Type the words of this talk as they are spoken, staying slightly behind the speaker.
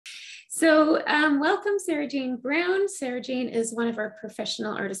Welcome Sarah Jane Brown. Sarah Jane is one of our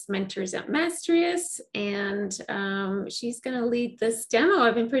professional artist mentors at Mastrius, and she's going to lead this demo.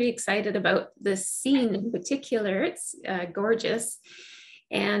 I've been pretty excited about this scene in particular. It's gorgeous.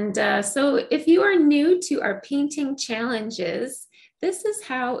 And so if you are new to our painting challenges, this is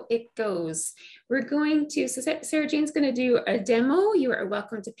how it goes. We're going to, so Sarah Jane's going to do a demo. You are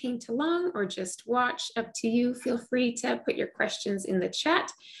welcome to paint along or just watch, up to you. Feel free to put your questions in the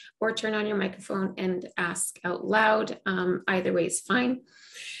chat or turn on your microphone and ask out loud. Either way is fine.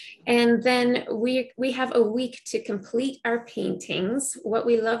 And then we have a week to complete our paintings. What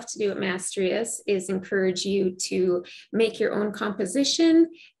we love to do at Mastrius is encourage you to make your own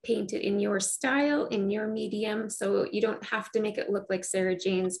composition, paint it in your style, in your medium. So you don't have to make it look like Sarah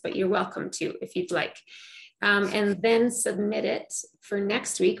Jane's, but you're welcome to if you'd like. And then submit it for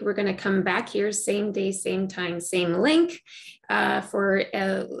next week. We're going to come back here, same day, same time, same link for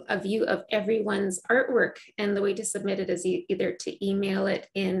a view of everyone's artwork. And the way to submit it is either to email it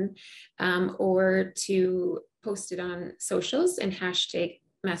in or to post it on socials and hashtag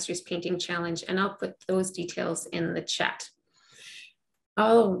Mastrius Painting Challenge. And I'll put those details in the chat.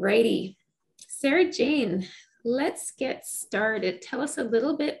 All righty, Sarah Jane, let's get started. Tell us a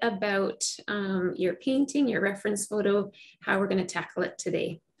little bit about your painting, your reference photo, how we're going to tackle it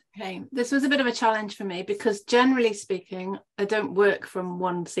today. Okay, this was a bit of a challenge for me because generally speaking, I don't work from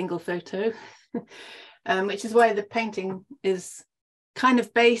one single photo, which is why the painting is kind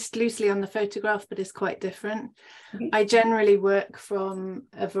of based loosely on the photograph, but is quite different. Okay. I generally work from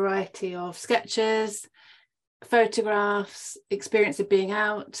a variety of sketches, photographs, experience of being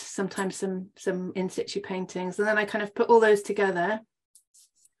out, sometimes some in situ paintings, and then I kind of put all those together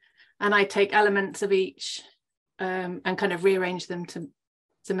and I take elements of each and kind of rearrange them to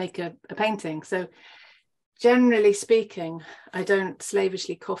make a painting. So generally speaking, I don't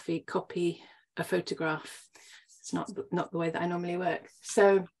slavishly copy a photograph. It's not the way that I normally work.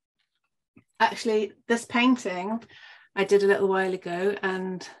 So actually this painting I did a little while ago,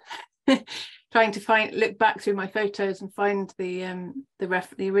 and trying to look back through my photos and find the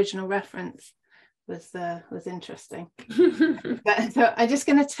original reference was interesting. So I'm just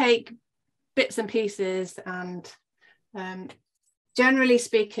going to take bits and pieces, and generally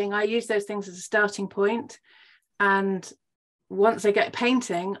speaking, I use those things as a starting point. And once I get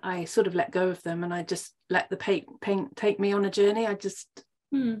painting, I sort of let go of them and I just let the paint take me on a journey. I just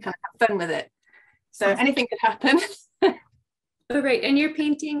kind of have fun with it. So anything could happen. Oh, right, and you're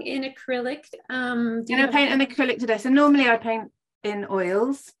painting in acrylic. I paint in acrylic today. So normally I paint in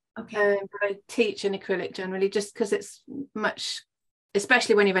oils. Okay. But I teach in acrylic generally, just because it's much,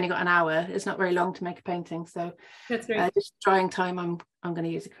 especially when you've only got an hour. It's not very long to make a painting. So that's right. Just drying time, I'm going to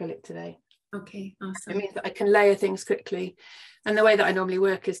use acrylic today. Okay, awesome. It means that I can layer things quickly, and the way that I normally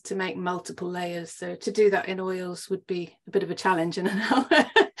work is to make multiple layers. So to do that in oils would be a bit of a challenge in an hour.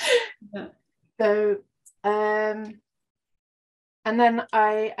 Yeah. So. And then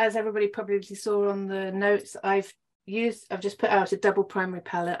as everybody probably saw on the notes, I've just put out a double primary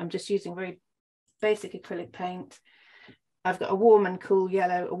palette. I'm just using very basic acrylic paint. I've got a warm and cool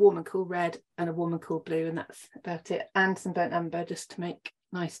yellow, a warm and cool red, and a warm and cool blue, and that's about it. And some burnt umber just to make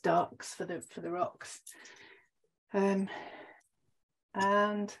nice darks for the rocks. And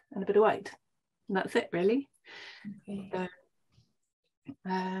a bit of white. And that's it really. Okay.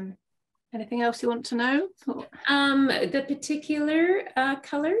 So, anything else you want to know? The particular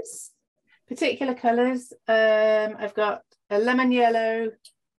colors? Particular colours. I've got a lemon yellow,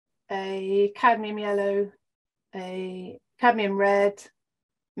 a cadmium yellow, a cadmium red,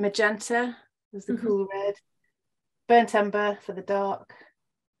 magenta is the cool red, burnt umber for the dark,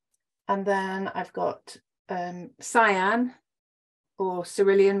 and then I've got cyan, or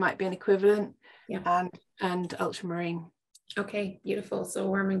cerulean might be an equivalent, yeah, and ultramarine. Okay, beautiful. So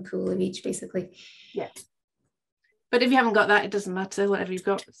warm and cool of each, basically. Yeah. But if you haven't got that, it doesn't matter. Whatever you've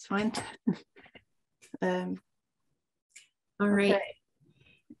got, it's fine. All right. Okay.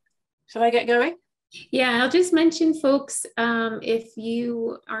 Shall I get going? Yeah, I'll just mention, folks, if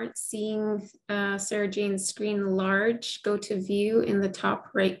you aren't seeing Sarah Jane's screen large, go to view in the top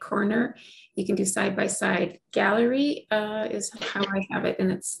right corner. You can do side-by-side. Gallery is how I have it,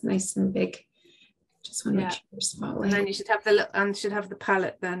 and it's nice and big. Just want to make sure you're spotlight. And then you should have the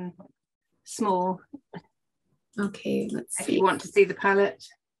palette then small. Okay, let's see. If you want to see the palette.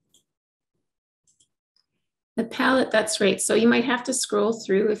 The palette, that's right. So you might have to scroll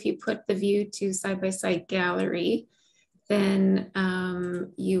through. If you put the view to side-by-side gallery, then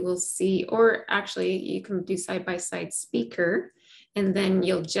you will see, or actually you can do side-by-side speaker, and then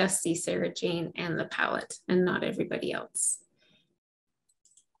you'll just see Sarah Jane and the palette and not everybody else.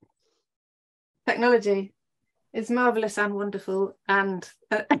 technology is marvelous and wonderful and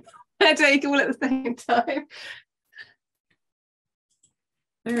a headache all at the same time.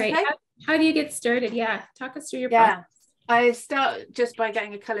 All right. Okay. How do you get started? Yeah, talk us through your process. I start just by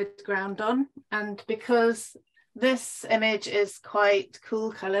getting a coloured ground on, and because this image is quite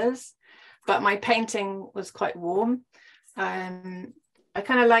cool colours, but my painting was quite warm, I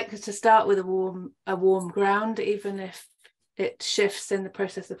kind of like to start with a warm ground, even if it shifts in the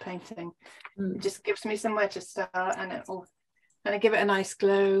process of painting. It just gives me somewhere to start, and it will kind of give it a nice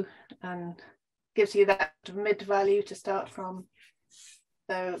glow and gives you that mid value to start from.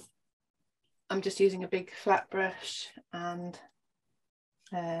 So I'm just using a big flat brush, and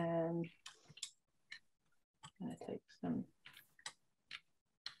I'm going to take some.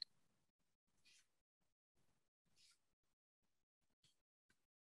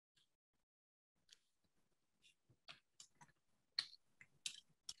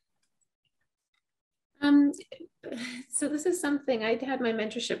 So this is something I had my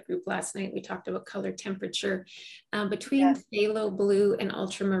mentorship group last night. We talked about color temperature between phthalo blue and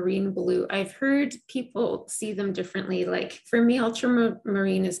ultramarine blue. I've heard people see them differently. Like for me,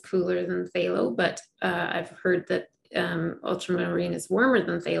 ultramarine is cooler than phthalo, but I've heard that ultramarine is warmer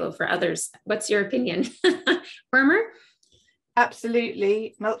than phthalo for others. What's your opinion? Warmer?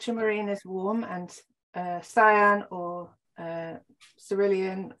 Absolutely. Ultramarine is warm, and cyan or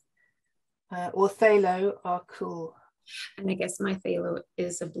cerulean or phthalo are cool. And I guess my phthalo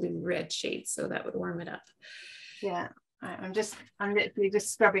is a blue-red shade, so that would warm it up. Yeah, I'm literally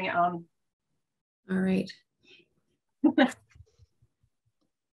just scrubbing it on. All right. Fast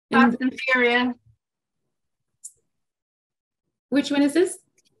and Furious. Which one is this?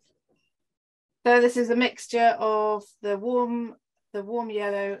 So this is a mixture of the warm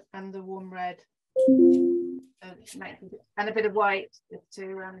yellow and the warm red, and a bit of white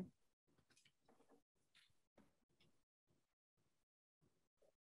to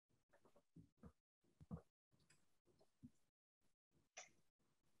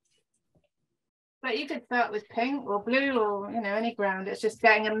but you could start with pink or blue or any ground. It's just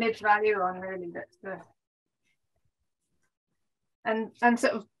getting a mid value on, really. That's the and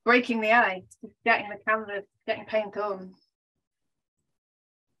sort of breaking the eye, getting the canvas, getting paint on.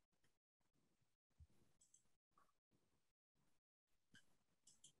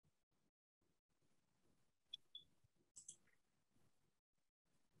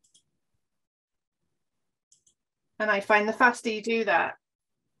 And I find the faster you do that,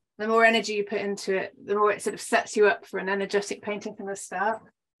 the more energy you put into it, the more it sort of sets you up for an energetic painting from the start.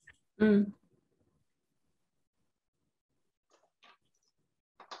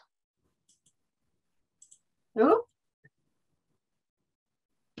 Oh,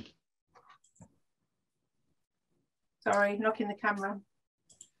 sorry, knocking the camera.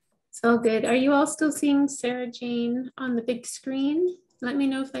 It's all good. Are you all still seeing Sarah Jane on the big screen? Let me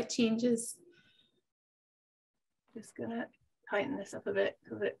know if that changes. Just gonna tighten this up a bit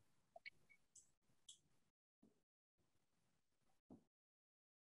because it.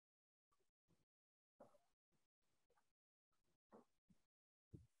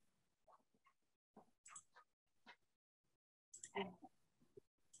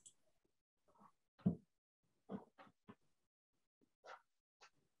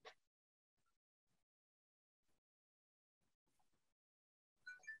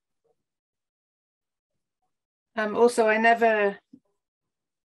 Also, I never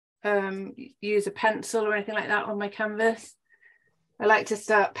use a pencil or anything like that on my canvas. I like to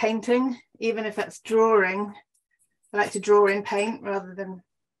start painting, even if that's drawing. I like to draw in paint rather than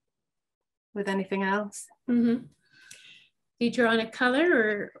with anything else. Do you draw on a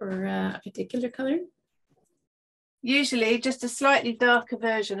color or a particular color? Usually just a slightly darker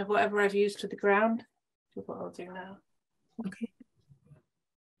version of whatever I've used for the ground. That's what I'll do now. Okay.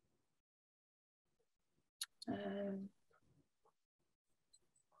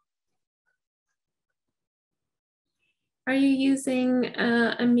 Are you using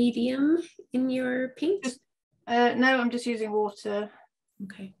a medium in your paint? No, I'm just using water.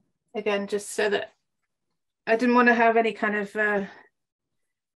 Okay. Again, just so that I didn't want to have any kind of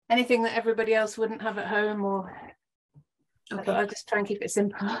anything that everybody else wouldn't have at home, or I thought I'd just try and keep it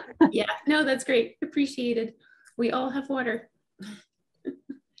simple. Yeah, no, that's great. Appreciated. We all have water.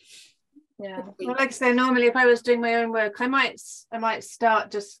 Yeah. Well, like I say, normally if I was doing my own work, I might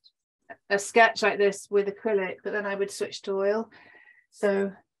start just a sketch like this with acrylic, but then I would switch to oil.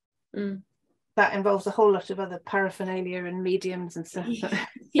 So that involves a whole lot of other paraphernalia and mediums and stuff.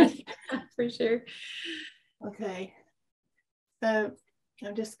 Yeah, for sure. Okay. So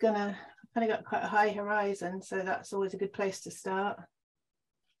I'm just gonna, I've kind of got quite a high horizon, so that's always a good place to start.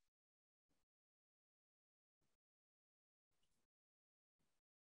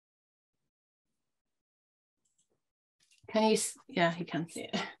 Can you, yeah, you can see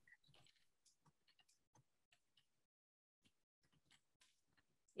it.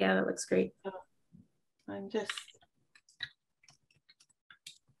 Yeah, that looks great. I'm just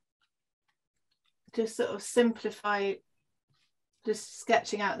sort of simplify, just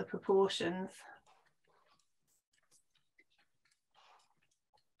sketching out the proportions.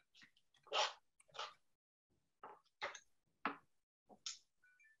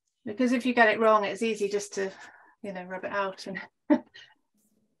 Because if you get it wrong, it's easy just to, you know, rub it out. And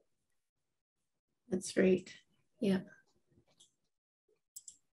that's right. Yeah.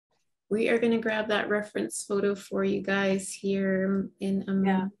 We are going to grab that reference photo for you guys here in a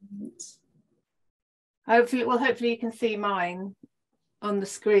moment. Hopefully you can see mine on the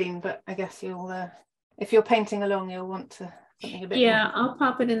screen, but I guess you'll, if you're painting along, you'll want to something a bit more. I'll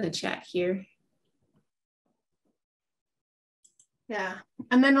pop it in the chat here. Yeah,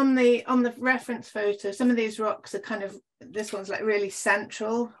 and then on the reference photo, some of these rocks are kind of, this one's like really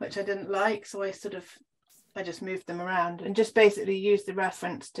central, which I didn't like, so I just moved them around and just basically used the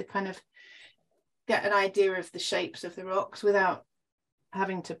reference to kind of get an idea of the shapes of the rocks without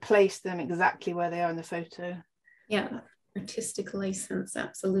having to place them exactly where they are in the photo. Yeah, artistic license,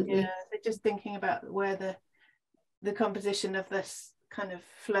 absolutely. Yeah, so just thinking about where the composition of this kind of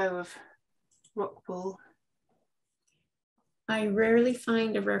flow of rock pool. I rarely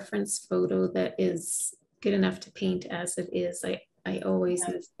find a reference photo that is good enough to paint as it is. I always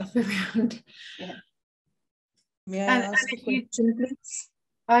move stuff around. Yeah. May I ask a question, please?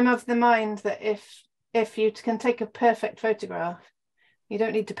 I'm of the mind that if you can take a perfect photograph, you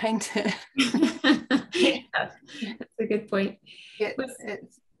don't need to paint it. That's a good point.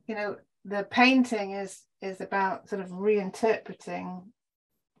 It's you know, the painting is about sort of reinterpreting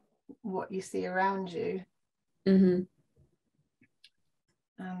what you see around you. Mm-hmm.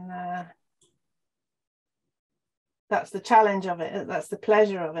 And that's the challenge of it, that's the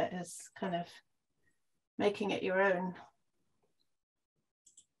pleasure of it, is kind of making it your own.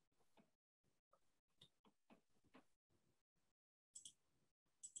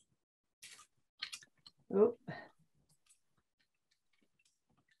 Oh.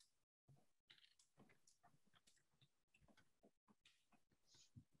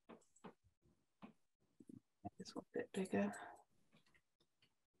 This one a bit bigger.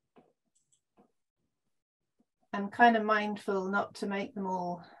 I'm kind of mindful not to make them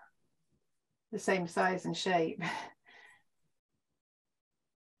all the same size and shape.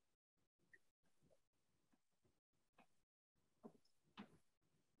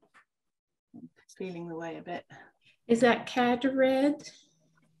 Feeling the way a bit. Is that cad red?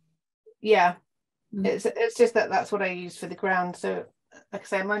 Yeah, it's just that's what I use for the ground. So like I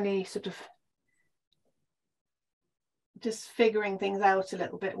say, I'm only sort of just figuring things out a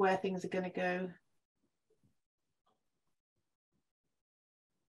little bit, where things are going to go.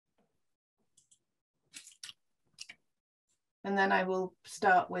 And then I will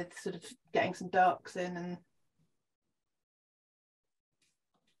start with sort of getting some darks in and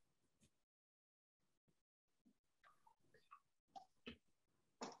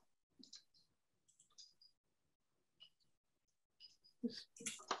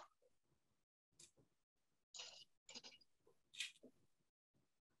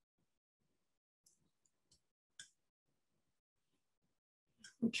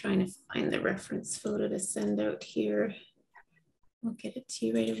I'm trying to find the reference photo to send out here. I'll get it to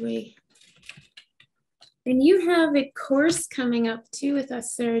you right away. And you have a course coming up too with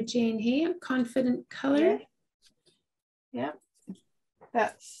us, Sarah Jane. Hey, a confident color. Yeah,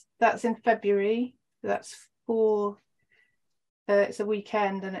 that's in February. That's for it's a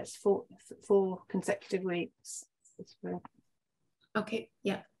weekend and it's four consecutive weeks. Okay,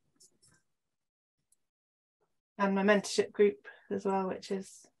 yeah. And my mentorship group as well, which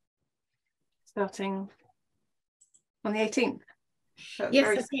is starting on the 18th. So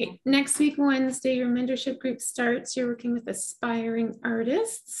yes, okay. Next week, Wednesday, your mentorship group starts. You're working with aspiring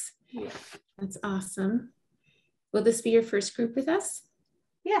artists. Yeah. That's awesome. Will this be your first group with us?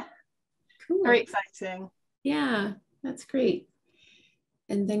 Yeah. Cool. Very exciting. Yeah, that's great.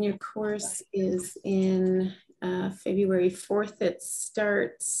 And then your course is in February 4th. It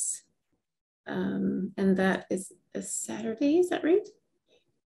starts, and that is a Saturday. Is that right?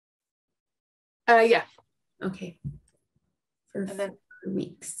 Yeah. Okay. For and then 4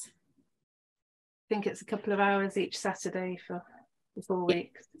 weeks. I think it's a couple of hours each Saturday for 4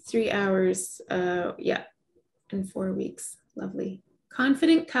 weeks. 3 hours. Yeah, in 4 weeks. Lovely.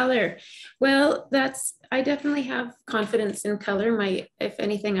 Confident color. Well, I definitely have confidence in color. If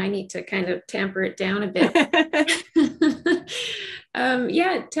anything, I need to kind of tamper it down a bit.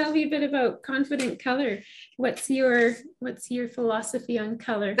 Yeah, tell me a bit about confident color. What's your philosophy on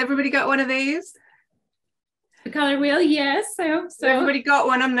color? Everybody got one of these? The color wheel? Yes, I hope so. Everybody got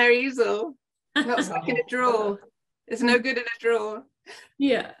one on their easel. Not stuck in a drawer. It's no good in a drawer.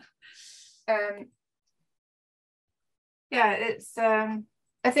 Yeah. Yeah, it's I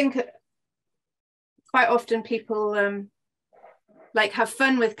think quite often people like have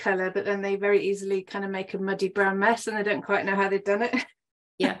fun with color, but then they very easily kind of make a muddy brown mess and they don't quite know how they've done it.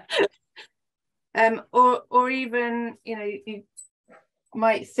 Yeah. Or even, you know, you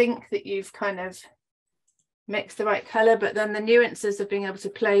might think that you've kind of mixed the right color, but then the nuances of being able to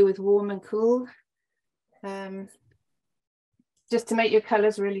play with warm and cool, just to make your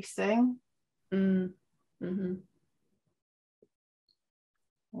colors really sing. Mm-hmm.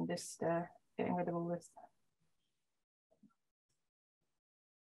 I'm just getting rid of all this.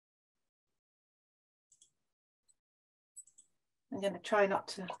 I'm going to try not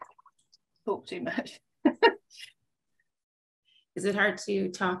to talk too much. Is it hard to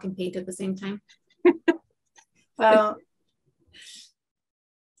talk and paint at the same time? Well, it's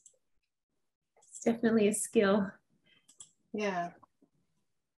definitely a skill. Yeah.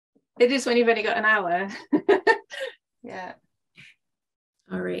 It is when you've only got an hour. Yeah.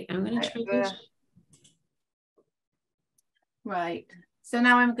 All right, I'm going to try this. Right. So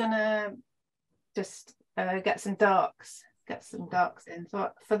now I'm going to just get some darks in. So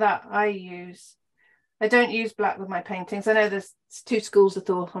for that, I don't use black with my paintings. I know there's two schools of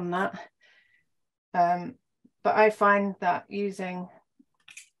thought on that. But I find that using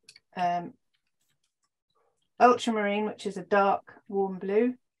ultramarine, which is a dark warm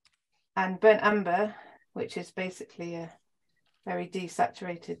blue, and burnt umber, which is basically a very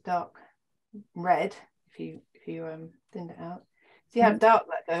desaturated dark red, if you thinned it out. So you have dark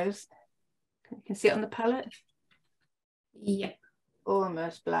like those. You can see it on the palette. Yeah.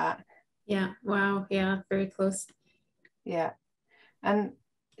 Almost black. Yeah. Wow. Yeah. Very close. Yeah. And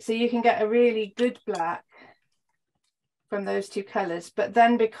so you can get a really good black from those two colors, but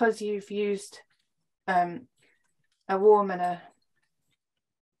then because you've used a warm and a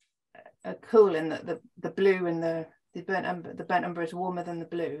cool in the blue and the burnt umber is warmer than the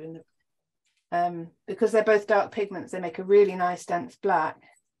blue, and because they're both dark pigments, they make a really nice dense black.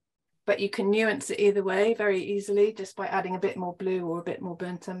 But you can nuance it either way very easily just by adding a bit more blue or a bit more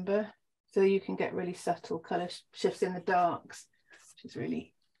burnt umber. So you can get really subtle color shifts in the darks, which is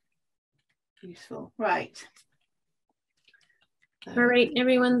really useful. Right. All right,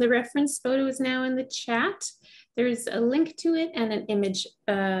 everyone, the reference photo is now in the chat. There's a link to it and an image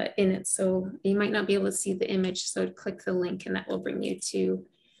in it. So you might not be able to see the image. So click the link and that will bring you to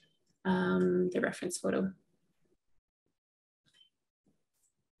the reference photo.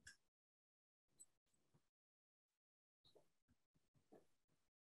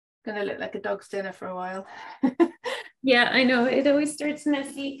 Gonna look like a dog's dinner for a while. Yeah, I know, it always starts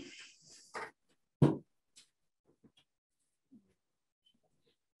messy.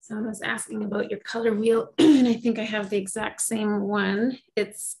 Someone was asking about your color wheel, and I think I have the exact same one.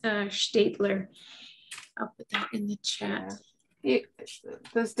 It's Stadler. I'll put that in the chat. Yeah.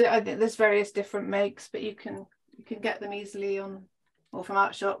 I think there's various different makes, but you can get them easily on, or from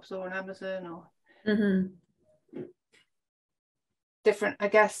art shops or on Amazon, or different. I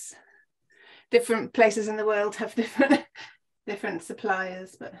guess different places in the world have different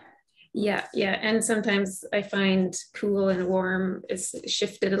suppliers, but. Yeah, and sometimes I find cool and warm is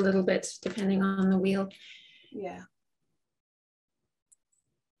shifted a little bit depending on the wheel. Yeah.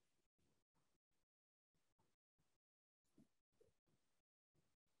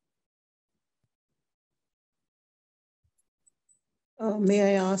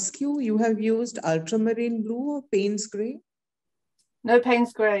 May I ask you, you have used ultramarine blue or Payne's grey? No,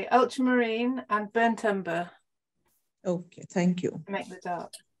 Payne's grey, ultramarine and burnt umber. Okay, thank you. Make the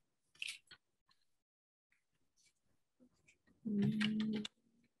dark. It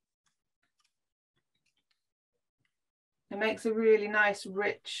makes a really nice,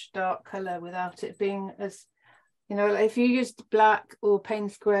 rich, dark colour without it being as, you know, if you used black or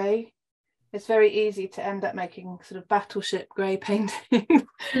Payne's grey, it's very easy to end up making sort of battleship grey painting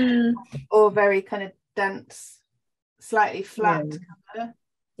or very kind of dense, slightly flat colour.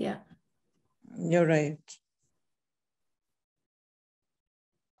 Yeah. You're right.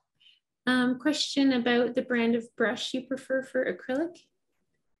 Question about the brand of brush you prefer for acrylic?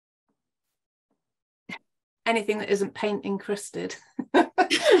 Anything that isn't paint encrusted.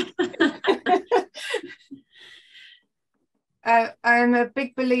 I'm a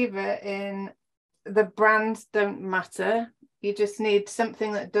big believer in the brands don't matter. You just need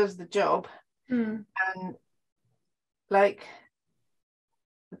something that does the job. And like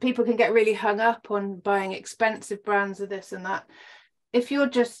people can get really hung up on buying expensive brands of this and that. If you're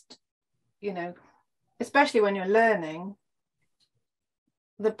just, you know, especially when you're learning,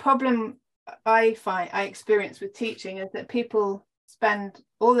 the problem I experience with teaching is that people spend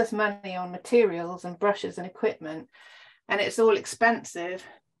all this money on materials and brushes and equipment, and it's all expensive,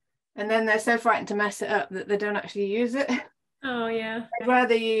 and then they're so frightened to mess it up that they don't actually use it. Oh yeah. I'd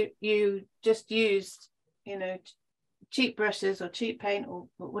rather you just use, you know, cheap brushes or cheap paint or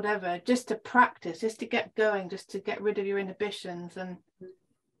whatever, just to practice, just to get going, just to get rid of your inhibitions, and,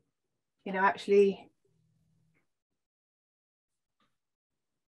 you know, actually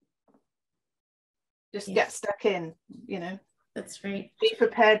just get stuck in, you know. That's right. Be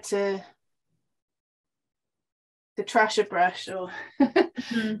prepared to trash a brush or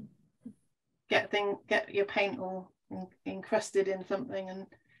get your paint all encrusted in something, and,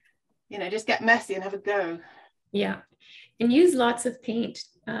 you know, just get messy and have a go. Yeah, and use lots of paint.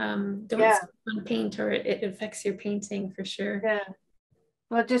 Don't spend on paint, or it affects your painting for sure. Yeah,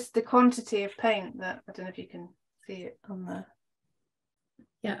 well, just the quantity of paint that, I don't know if you can see it on the,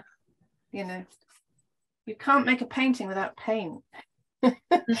 yeah, you know, you can't make a painting without paint.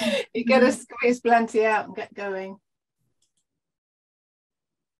 You gotta squeeze plenty out and get going.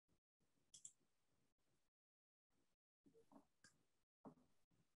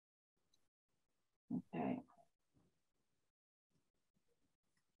 Okay.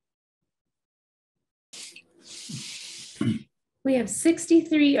 We have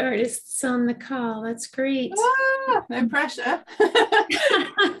 63 artists on the call. That's great. Ah, no pressure.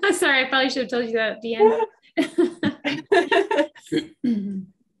 Sorry, I probably should have told you that at the end.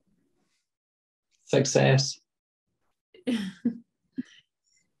 Success.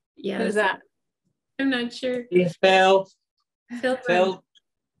 Yeah. Who's that? I'm not sure. Yeah, Phil. Phil.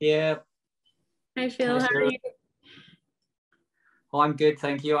 Yeah. Hi, Phil. How are you? I'm good,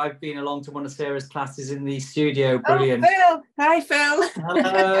 thank you. I've been along to one of Sarah's classes in the studio. Brilliant. Oh, Phil. Hi, Phil.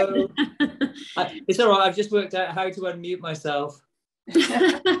 Hello. It's all right. I've just worked out how to unmute myself.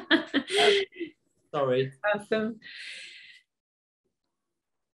 Sorry. Awesome.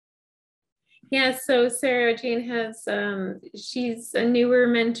 Yeah, so Sarah Jane has, she's a newer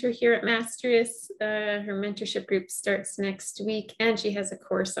mentor here at Mastrius. Her mentorship group starts next week, and she has a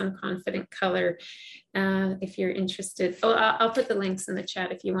course on confident color. If you're interested, I'll put the links in the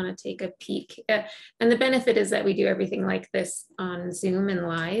chat if you want to take a peek. And the benefit is that we do everything like this on Zoom and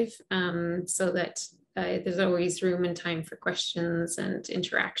live, so that there's always room and time for questions and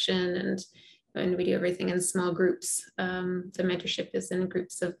interaction, and we do everything in small groups. The mentorship is in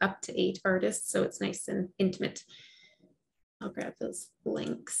groups of up to 8 artists, so it's nice and intimate. I'll grab those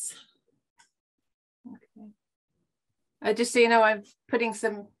links. Okay. Just so you know, I'm putting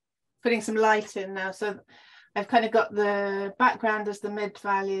some light in now. So I've kind of got the background as the mid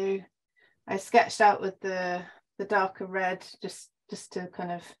value. I sketched out with the darker red, just to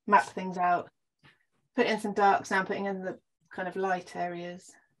kind of map things out. Put in some darks now, putting in the kind of light areas.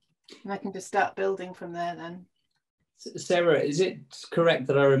 And I can just start building from there then. Sarah, is it correct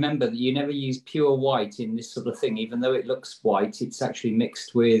that I remember that you never use pure white in this sort of thing, even though it looks white, it's actually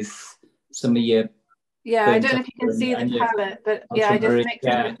mixed with some of your... Yeah, I don't know if you can see the palette, but yeah, I just mixed it.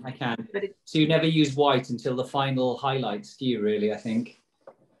 Yeah, I can. So you never use white until the final highlights, do you really, I think?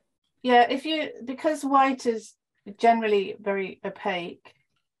 Yeah, because white is generally very opaque,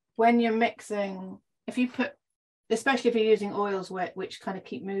 when you're mixing, if you put, especially if you're using oils which kind of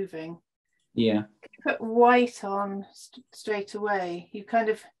keep moving. Yeah. If you put white on straight away, you've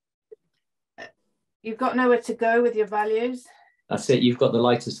got nowhere to go with your values. That's it. You've got the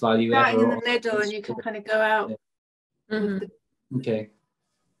lightest value Starting ever. in the middle, and you can kind of go out. Mm-hmm. Okay.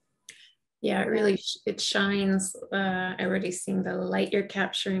 Yeah, it really it shines. I already seen the light you're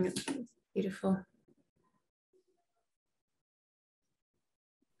capturing. It's beautiful.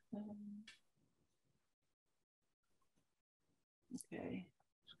 Okay.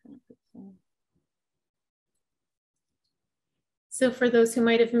 So for those who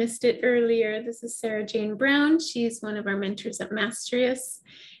might have missed it earlier, this is Sarah Jane Brown. She's one of our mentors at Mastrius.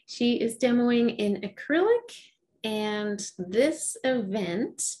 She is demoing in acrylic, and this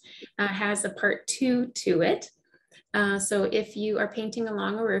event has a part 2 to it. So if you are painting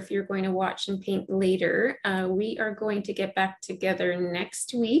along, or if you're going to watch and paint later, we are going to get back together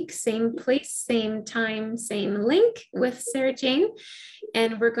next week, same place, same time, same link with Sarah Jane,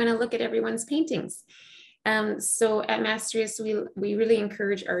 and we're going to look at everyone's paintings. So at Mastrius, we really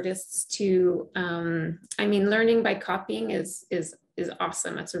encourage artists to, I mean, learning by copying is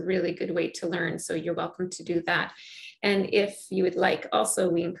awesome. It's a really good way to learn. So you're welcome to do that. And if you would like, also,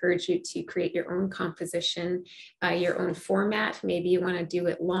 we encourage you to create your own composition, your own format. Maybe you want to do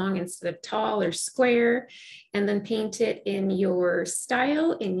it long instead of tall or square, and then paint it in your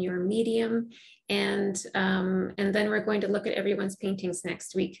style, in your medium. And then we're going to look at everyone's paintings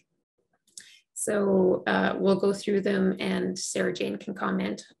next week. So we'll go through them, and Sarah Jane can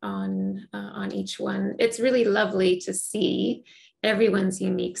comment on each one. It's really lovely to see everyone's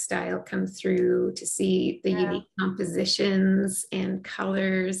unique style come through, to see the unique compositions and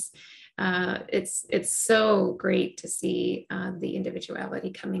colors. It's so great to see the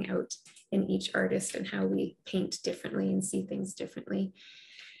individuality coming out in each artist and how we paint differently and see things differently.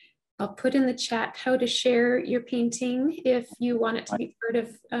 I'll put in the chat how to share your painting if you want it to be part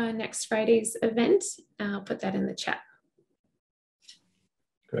of next Friday's event. I'll put that in the chat.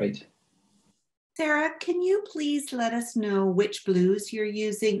 Great. Sarah, can you please let us know which blues you're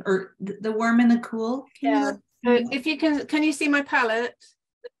using, or the warm and the cool? So if you can you see my palette?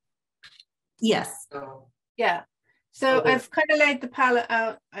 Yes. Yeah. So I've kind of laid the palette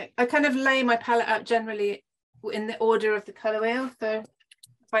out. I kind of lay my palette out generally in the order of the color wheel. So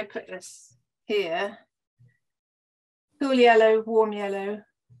if I put this here, cool yellow, warm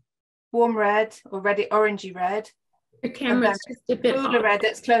red, or ready orangey red. Your camera's just a bit cooler red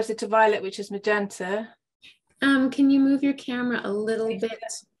that's closer to violet, which is magenta. Can you move your camera a little bit?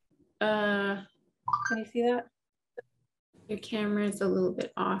 Can you see that? Your camera is a little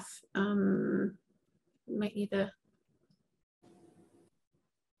bit off. Might need a.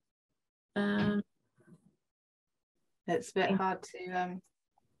 It's a bit hard to.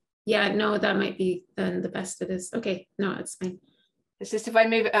 Yeah, no, that might be then the best it is. Okay, no, it's fine. It's just if I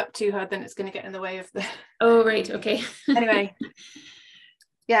move it up too hard, then it's going to get in the way of the. Oh, right. Okay. Anyway.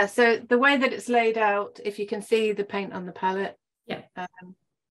 Yeah, so the way that it's laid out, if you can see the paint on the palette, yeah,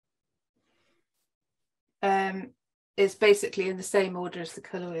 is basically in the same order as the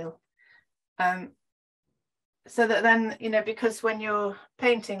color wheel. So that then, you know, because when you're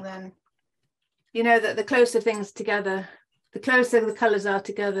painting, then you know that the closer things together, the closer the colors are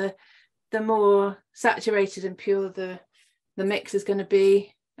together, the more saturated and pure the mix is going to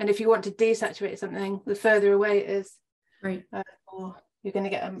be. And if you want to desaturate something, the further away it is, right, or you're going to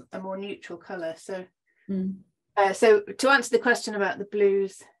get a more neutral color. So so to answer the question about the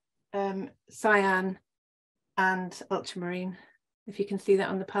blues, cyan and ultramarine, if you can see that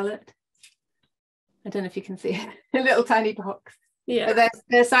on the palette. I don't know if you can see a little tiny box. Yeah, but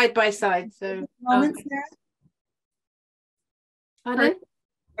they're side by side. So Pardon?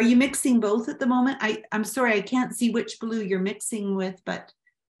 Are you mixing both at the moment? I'm sorry, I can't see which blue you're mixing with, but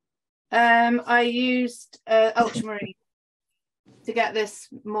I used ultramarine to get this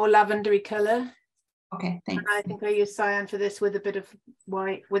more lavendery color. Okay, thanks. And I think I used cyan for this with a bit of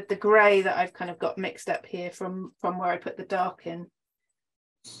white, with the gray that I've kind of got mixed up here from where I put the dark in.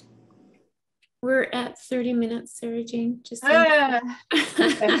 We're at 30 minutes, Sarah Jane. Just Don't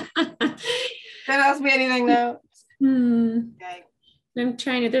ask me anything now. Okay. I'm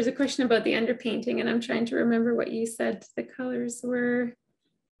trying to, there's a question about the underpainting, and I'm trying to remember what you said the colors were.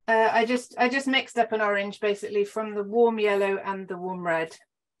 I just mixed up an orange basically from the warm yellow and the warm red.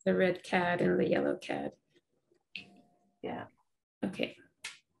 The red cad and the yellow cad. Yeah. Okay.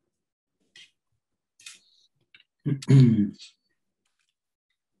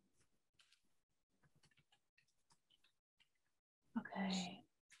 Okay.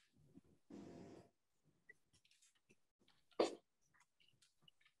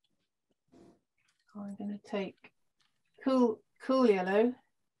 I'm going to take cool yellow.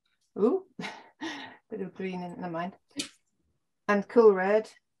 Ooh, bit of green in, never mind. And cool red,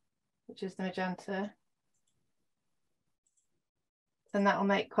 which is the magenta. And that will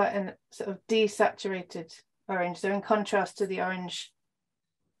make quite a sort of desaturated orange. So in contrast to the orange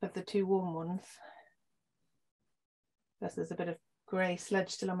of the two warm ones. Yes, there's a bit of grey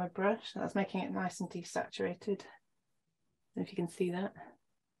sludge still on my brush. That's making it nice and desaturated. If you can see that.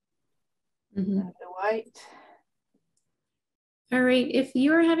 And a bit of white. All right, if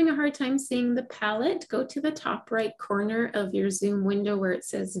you're having a hard time seeing the palette, go to the top right corner of your Zoom window where it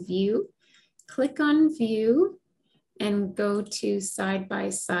says View. Click on View and go to Side by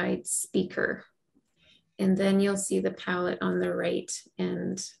Side Speaker. And then you'll see the palette on the right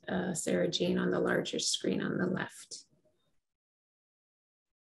and Sarah Jane on the larger screen on the left.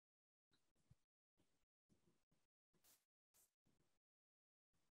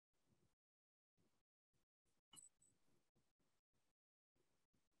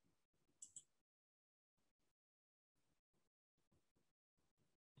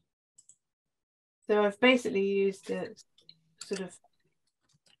 So I've basically used it sort of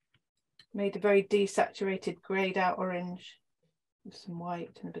made a very desaturated greyed out orange with some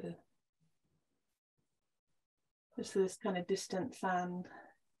white and a bit of just this kind of distant sand.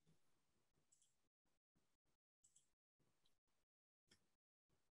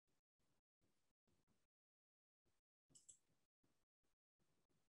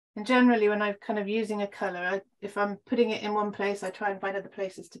 And generally when I'm kind of using a colour, if I'm putting it in one place, I try and find other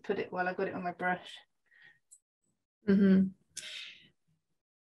places to put it while I've got it on my brush. Mm-hmm.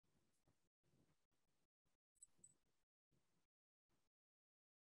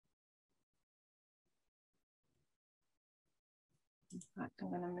 In fact, I'm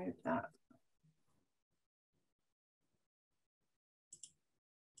going to move that.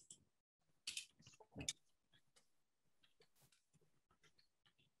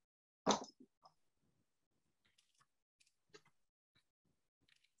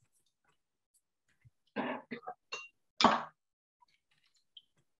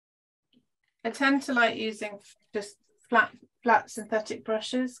 I tend to like using just flat synthetic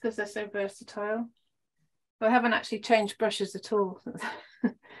brushes because they're so versatile. But I haven't actually changed brushes at all.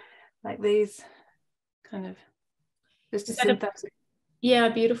 Like these kind of just a synthetic. Yeah,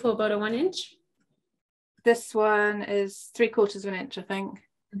 beautiful, about a 1 inch. This one is 3/4 of an inch, I think.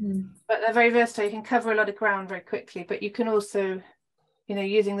 Mm-hmm. But they're very versatile. You can cover a lot of ground very quickly, but you can also, you know,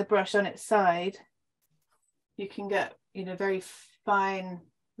 using the brush on its side, you can get, you know, very fine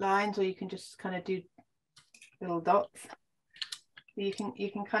lines, or you can just kind of do little dots. You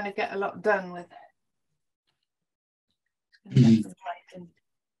can kind of get a lot done with.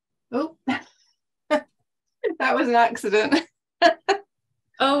 Oh, that was an accident.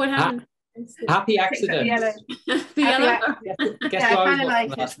 Oh, what happened? Happy accident. Yellow. The yellow. Accident. Guess Yeah, what I kind of was like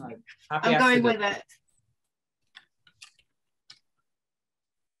watching last night? Happy I'm accident. going with it.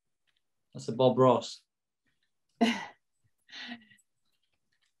 That's a Bob Ross.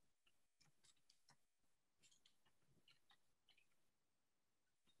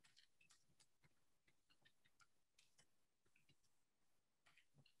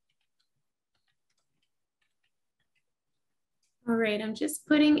 All right, I'm just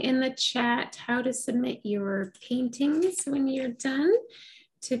putting in the chat how to submit your paintings when you're done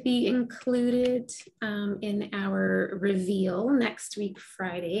to be included in our reveal next week,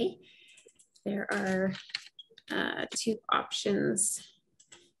 Friday. There are 2 options.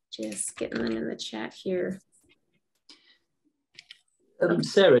 Just getting them in the chat here.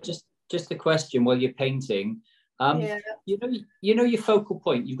 Sarah, just a question while you're painting. Yeah. You know your focal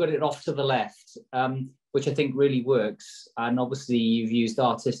point. You've got it off to the left, which I think really works. And obviously, you've used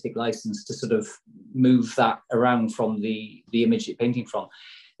artistic license to sort of move that around from the image you're painting from.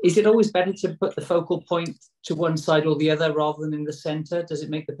 Is it always better to put the focal point to one side or the other rather than in the center? Does it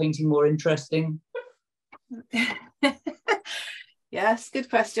make the painting more interesting? Yes, good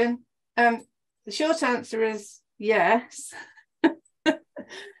question. The short answer is yes.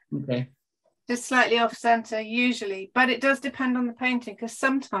 Okay. Just slightly off center usually, but it does depend on the painting, because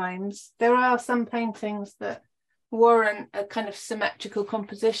sometimes there are some paintings that warrant a kind of symmetrical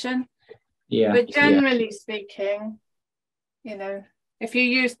composition. Yeah. But generally speaking, you know, if you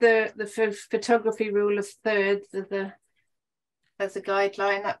use the photography rule of thirds as a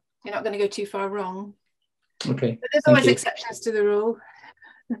guideline, that you're not going to go too far wrong. Okay. But there's always exceptions to the rule.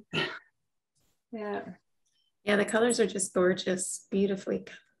 Yeah. Yeah, the colors are just gorgeous, beautifully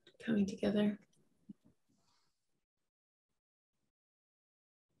coming together.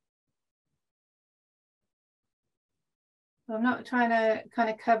 I'm not trying to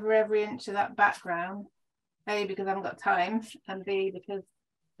kind of cover every inch of that background, A, because I haven't got time, and B, because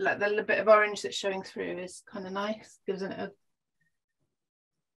like the little bit of orange that's showing through is kind of nice, gives it a...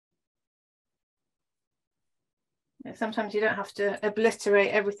 Sometimes you don't have to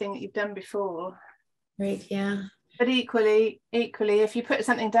obliterate everything that you've done before. Right, yeah. But equally, if you put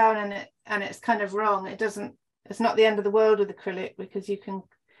something down and it's kind of wrong, it's not the end of the world with acrylic, because you can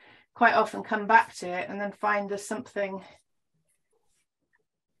quite often come back to it and then find there's something.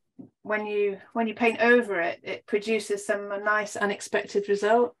 When you paint over it, it produces some nice unexpected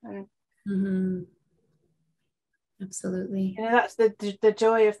result. And absolutely. You know, that's the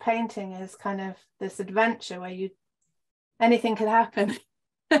joy of painting, is kind of this adventure where anything could happen.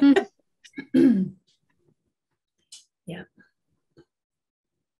 Yeah.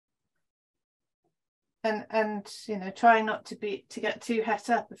 And you know, trying not to get too het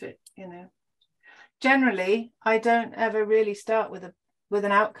up if it, you know. Generally, I don't ever really start with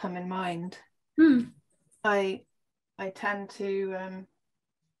an outcome in mind. I tend to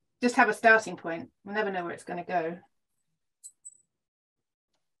just have a starting point. I never know where it's going to go.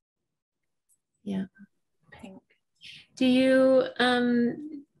 Yeah. Pink. Do you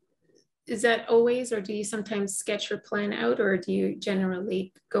is that always, or do you sometimes sketch or plan out, or do you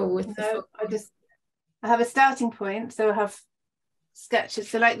generally go with the No, photo? I have a starting point. So I have sketches.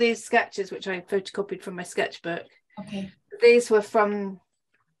 So like these sketches, which I photocopied from my sketchbook. Okay. These were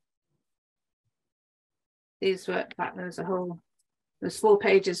back, there's 4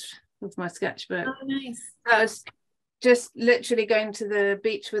 pages of my sketchbook. Oh, nice. I was just literally going to the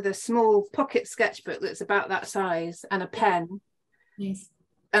beach with a small pocket sketchbook that's about that size and a pen. Nice.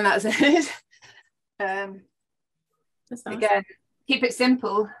 And that's it. That's awesome. Again, keep it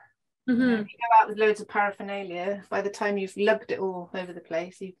simple. Mm-hmm. If you go out with loads of paraphernalia, by the time you've lugged it all over the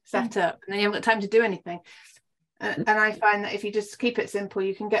place, you've set up, and then you haven't got time to do anything. And I find that if you just keep it simple,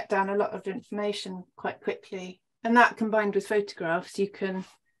 you can get down a lot of information quite quickly. And that, combined with photographs, you can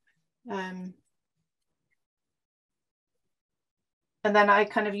and then I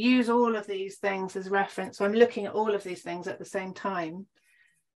kind of use all of these things as reference. So I'm looking at all of these things at the same time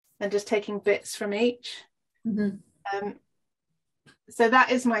and just taking bits from each. Mm-hmm. So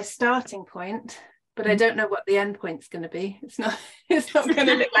that is my starting point, but I don't know what the end point's going to be. It's not going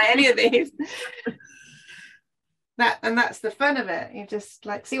to look like any of these. That's the fun of it. You just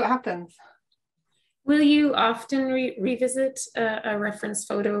like see what happens. Will you often revisit a reference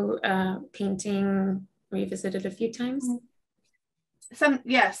photo painting, revisit it a few times?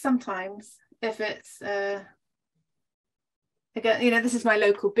 Sometimes if it's again, this is my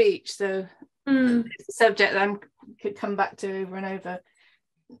local beach, so it's a subject that I could come back to over and over.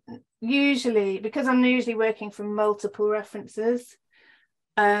 Usually, because I'm usually working from multiple references,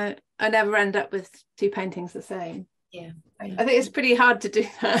 I never end up with 2 paintings the same. Yeah, I think it's pretty hard to do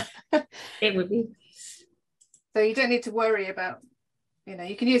that. It would be. So you don't need to worry about,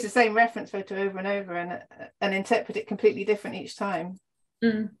 you can use the same reference photo over and over and interpret it completely different each time.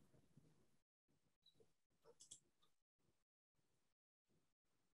 Mm.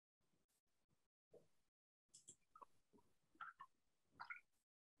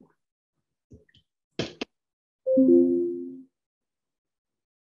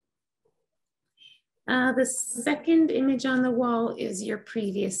 The second image on the wall is your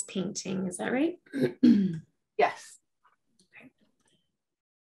previous painting, is that right? Yes.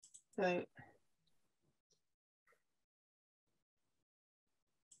 So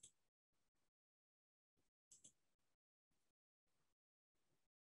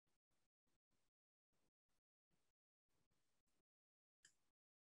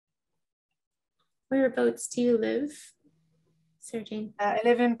whereabouts do you live, Sarah Jane? I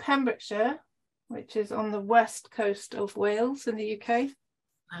live in Pembrokeshire, which is on the west coast of Wales in the UK.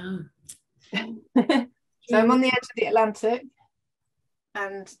 Wow. So I'm on the edge of the Atlantic,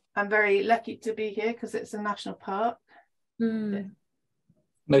 and I'm very lucky to be here because it's a national park.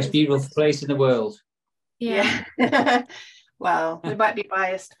 Most beautiful place in the world. Yeah. Well, we might be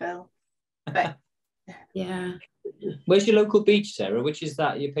biased, Phil. But yeah. Where's your local beach, Sarah? Which is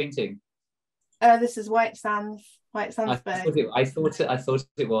that you're painting? This is White Sands Bay. I thought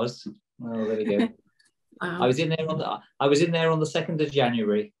it was. Oh, there we go. Wow. I was in there on the 2nd of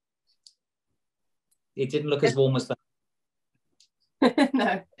January. It didn't look as warm as that.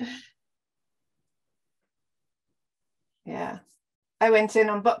 No. Yeah. I went in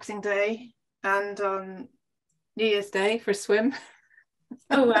on Boxing Day and on New Year's Day for a swim.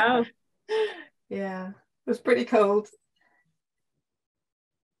 Oh, wow. Yeah, it was pretty cold.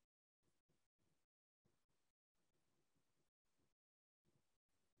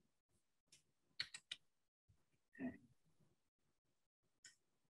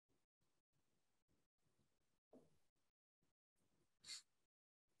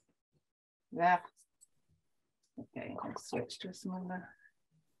 Yeah. Okay, I'll switch to a smaller.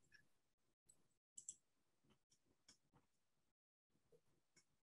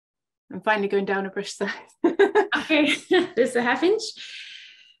 I'm finally going down a brush size. Okay, this is a 1/2 inch?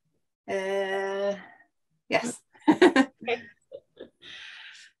 Yes. Okay.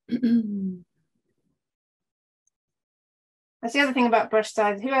 That's the other thing about brush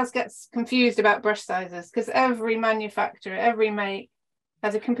sizes. Who else gets confused about brush sizes? Because every manufacturer, every make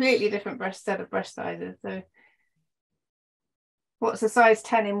has a completely different set of brush sizes. So what's a size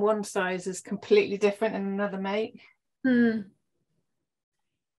 10 in one size is completely different in another make.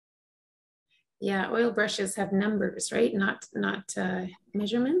 Yeah, oil brushes have numbers, right? Not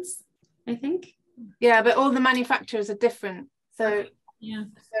measurements, I think. Yeah, but all the manufacturers are different. So yeah.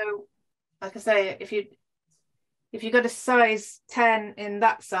 So like I say, if you got a size 10 in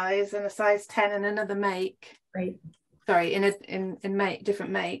that size and a size 10 in another make, right? Sorry, in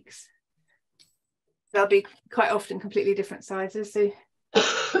different makes, they'll be quite often completely different sizes. So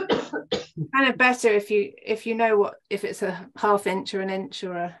kind of better if you know if it's a 1/2 inch or an inch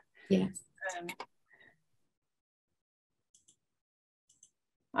or Yeah.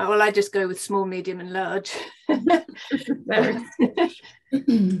 Well, I just go with small, medium, and large. And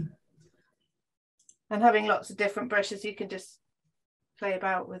having lots of different brushes, you can just play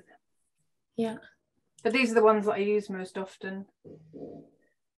about with. Yeah. But these are the ones that I use most often.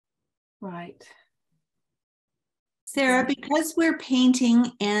 Right. Sarah, because we're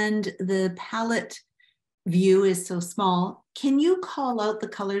painting and the palette view is so small, can you call out the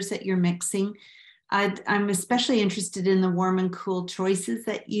colors that you're mixing? I'm especially interested in the warm and cool choices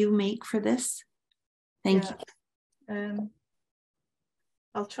that you make for this. Thank you.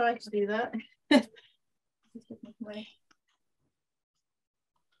 I'll try to do that.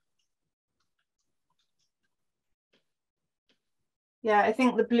 Yeah, I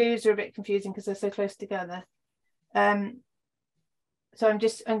think the blues are a bit confusing because they're so close together. So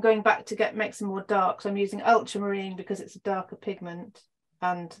I'm going back to make some more darks. I'm using ultramarine because it's a darker pigment,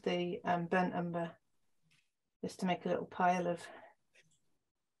 and the burnt umber, just to make a little pile of.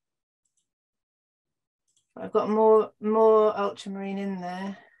 I've got more ultramarine in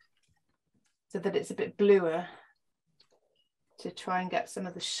there so that it's a bit bluer, to try and get some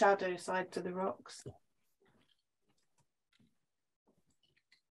of the shadow side to the rocks.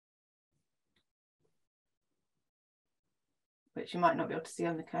 Which you might not be able to see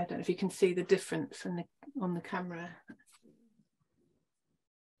on the camera. I don't know if you can see the difference on the camera.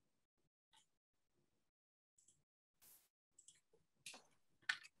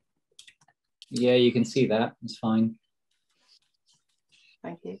 Yeah, you can see that. It's fine.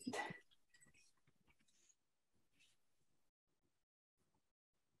 Thank you.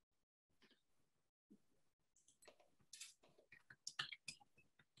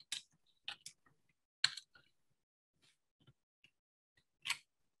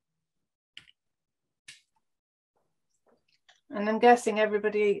 And I'm guessing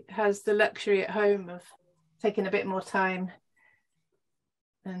everybody has the luxury at home of taking a bit more time.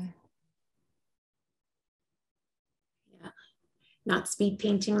 And yeah, not speed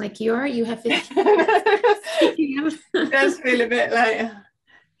painting like you are. You have 15 it does feel a bit like.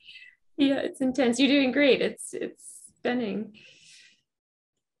 Yeah, it's intense. You're doing great. It's stunning.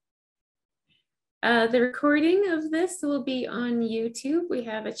 The recording of this will be on YouTube. We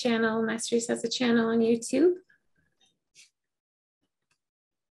have a channel. Mastrius has a channel on YouTube.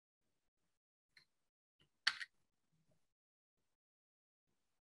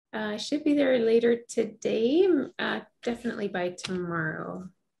 I should be there later today, definitely by tomorrow.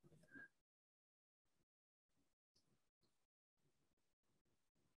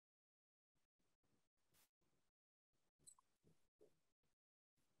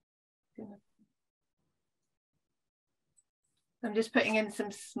 I'm just putting in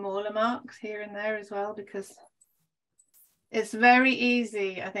some smaller marks here and there as well, because it's very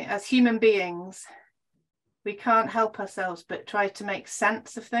easy, I think, as human beings, we can't help ourselves but try to make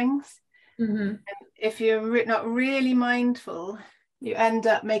sense of things. Mm-hmm. If you're not really mindful, you end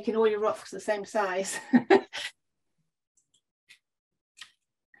up making all your rocks the same size.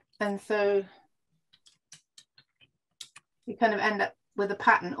 And so you kind of end up with a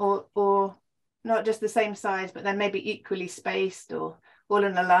pattern, or not just the same size, but then maybe equally spaced or all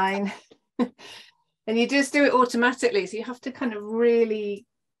in a line. And you just do it automatically. So you have to kind of really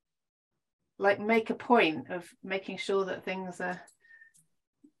like make a point of making sure that things are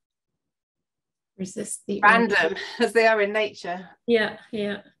Resist the random as they are in nature. Yeah,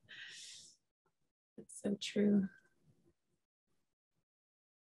 yeah. That's so true.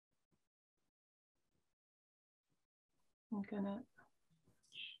 I'm gonna.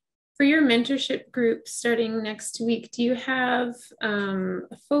 For your mentorship group starting next week, do you have a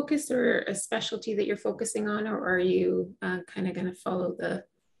focus or a specialty that you're focusing on, or are you kind of going to follow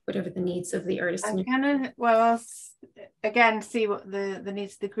whatever the needs of the artist? I'm gonna, well, I'll again see what the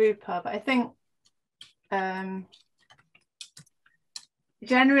needs of the group are, but I think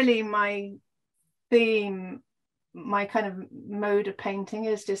generally my theme, my kind of mode of painting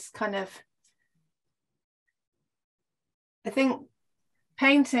is just kind of, I think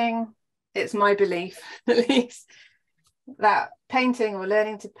painting, it's my belief at least, that painting or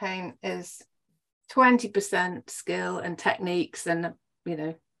learning to paint is 20% skill and techniques, and you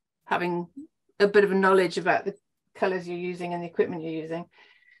know, having a bit of a knowledge about the colors you're using and the equipment you're using,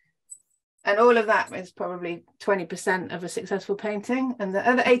 and all of that is probably 20% of a successful painting, and the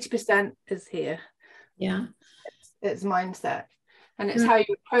other 80% is here. Yeah, it's mindset, and it's how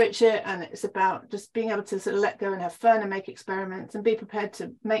you approach it, and it's about just being able to sort of let go and have fun and make experiments and be prepared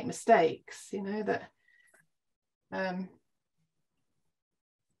to make mistakes, you know, that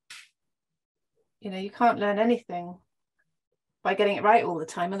you know, you can't learn anything by getting it right all the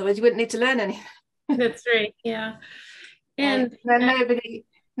time. Otherwise you wouldn't need to learn anything. That's right. Yeah. And then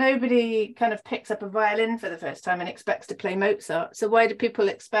nobody kind of picks up a violin for the first time and expects to play Mozart. So why do people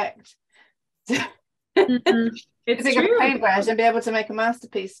expect to it's pick true. up a paintbrush and be able to make a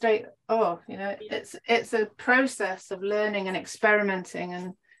masterpiece straight off? You know, it's a process of learning and experimenting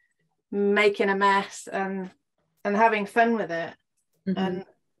and making a mess and having fun with it.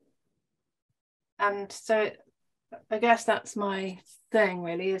 And so I guess that's my thing,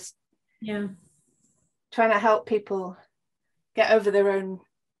 really, is trying to help people get over their own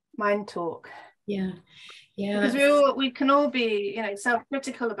mind talk. Because we can all be, you know,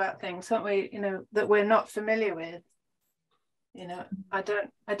 self-critical about things, can't we? You know, that we're not familiar with. You know, I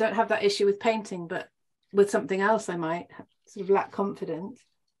don't have that issue with painting, but with something else I might sort of lack confidence.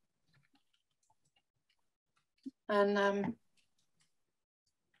 And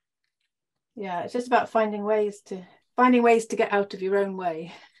yeah, it's just about finding ways to get out of your own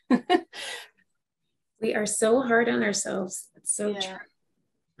way. We are so hard on ourselves. It's so true.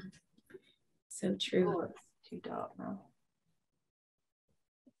 So true. Oh, it's too dark now.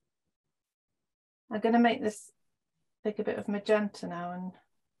 I'm going to make this, take a bit of magenta now and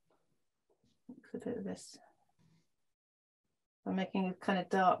mix a bit of this. I'm making a kind of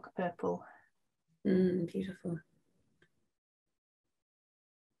dark purple. Beautiful.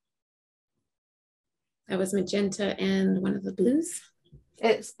 That was magenta and one of the blues.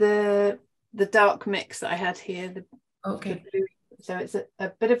 It's the dark mix that I had here. The blue. So it's a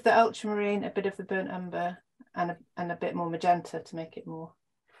bit of the ultramarine, a bit of the burnt umber, and a bit more magenta to make it more.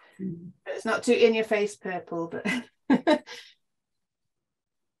 It's not too in your face purple, but I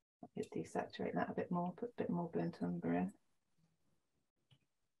could desaturate that a bit more, put a bit more burnt umber in.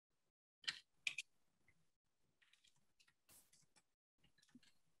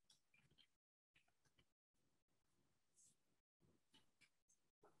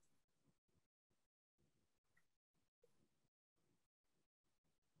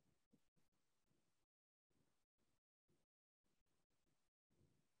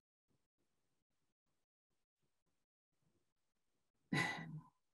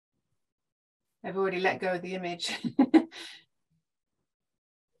 I've already let go of the image.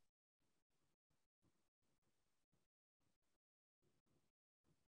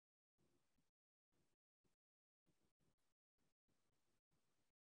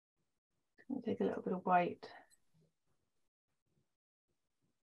 I'll take a little bit of white.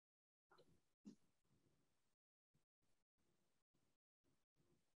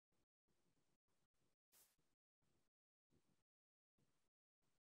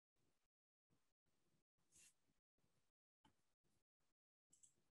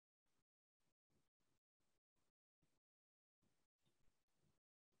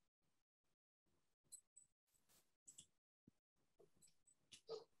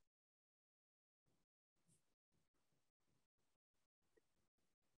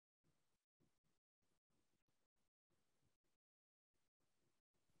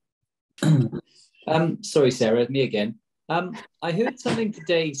 Sorry, Sarah, me again. I heard something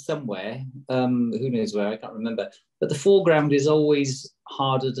today somewhere, who knows where, I can't remember, but the foreground is always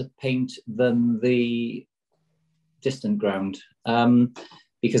harder to paint than the distant ground,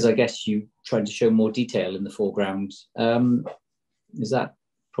 because I guess you tried to show more detail in the foreground. Is that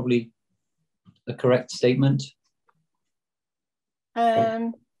probably a correct statement?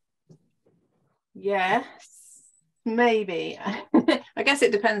 Yes, maybe. I guess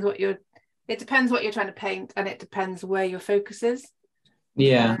it depends what you're trying to paint, and it depends where your focus is.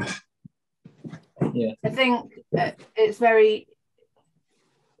 Yeah. I think it's very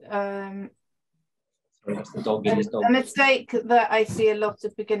a mistake that I see a lot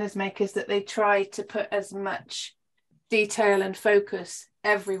of beginners make is that they try to put as much detail and focus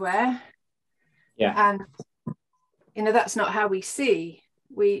everywhere. And you know, that's not how we see.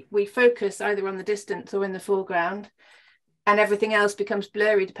 We focus either on the distance or in the foreground, and everything else becomes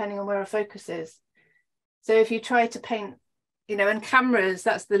blurry depending on where our focus is. So if you try to paint, you know, and cameras,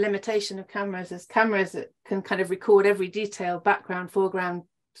 that's the limitation of cameras, is cameras that can kind of record every detail, background, foreground,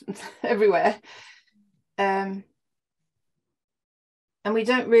 everywhere. And we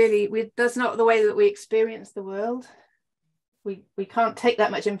don't really, that's not the way that we experience the world. We can't take that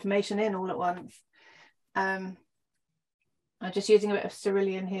much information in all at once. I'm just using a bit of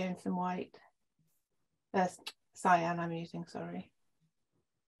cerulean here and some white. Cyan I'm using, sorry.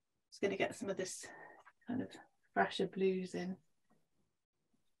 Just going to get some of this kind of fresher blues in.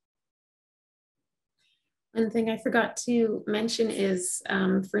 One thing I forgot to mention is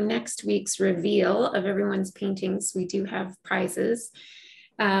for next week's reveal of everyone's paintings, we do have prizes.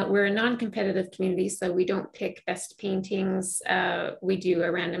 We're a non-competitive community, so we don't pick best paintings. We do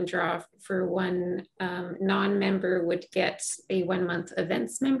a random draw for one. Non-member would get a 1-month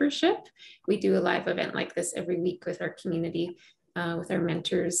events membership. We do a live event like this every week with our community, with our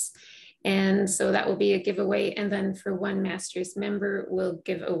mentors. And so that will be a giveaway. And then for one Mastrius member, we'll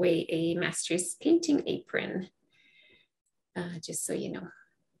give away a Mastrius painting apron, just so you know.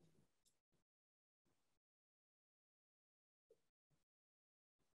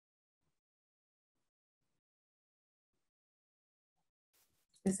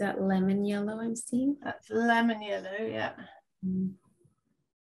 Is that lemon yellow I'm seeing? That's lemon yellow, yeah. Mm.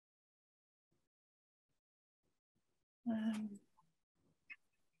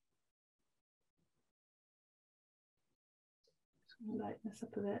 Lighten this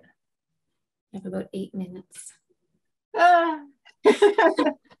up a bit. I have about 8 minutes. Ah.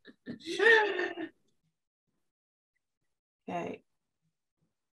 Okay.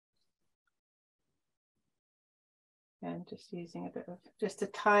 I'm just using a bit of, just a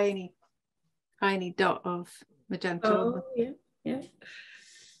tiny dot of magenta. Oh, yeah, yeah.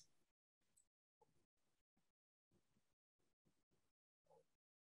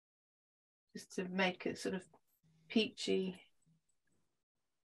 Just to make it sort of peachy.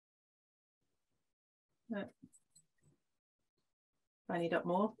 No. Tiny dot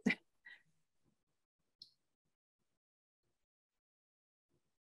more.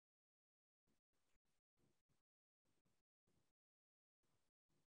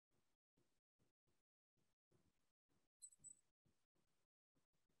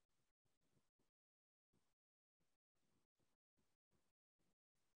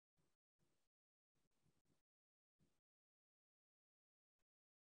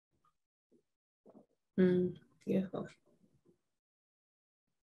 Beautiful.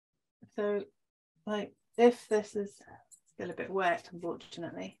 So, like, if this is still a bit wet,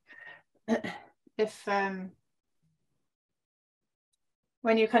 unfortunately, if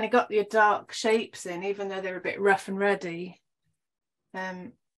when you kind of got your dark shapes in, even though they're a bit rough and ready,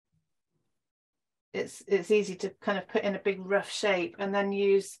 it's easy to kind of put in a big rough shape and then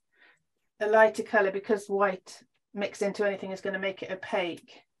use a lighter color, because white mixed into anything is going to make it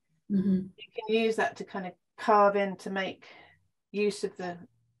opaque. You can use that to kind of carve in, to make use of the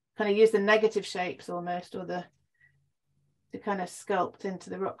kind of use the negative shapes almost, or the to kind of sculpt into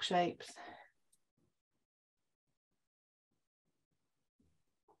the rock shapes.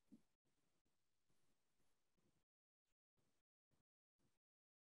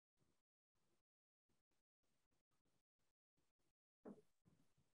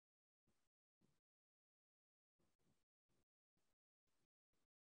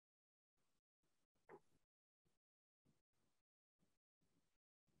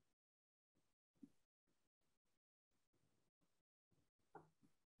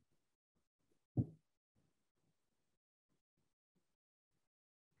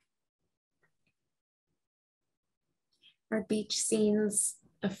 Are beach scenes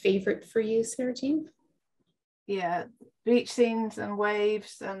a favorite for you, Sarah Jean? Yeah, beach scenes and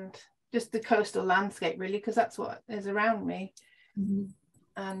waves and just the coastal landscape, really, because that's what is around me.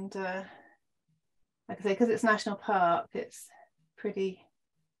 And like I say, because it's national park, it's pretty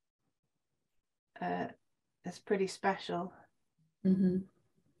special.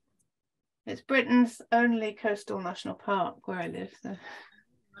 It's Britain's only coastal national park where I live, so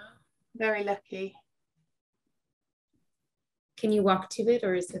very lucky. Can you walk to it,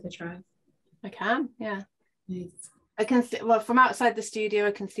 or is it a drive? I can, yeah. Nice. I can see, well, from outside the studio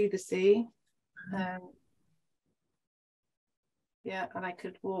I can see the sea. Yeah, and I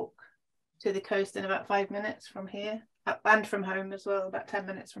could walk to the coast in about 5 minutes from here, and from home as well, about 10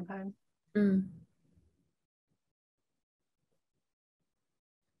 minutes from home.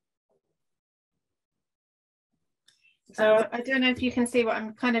 So I don't know if you can see what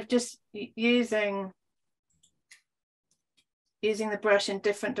I'm kind of just using the brush in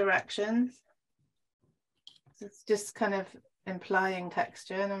different directions. So it's just kind of implying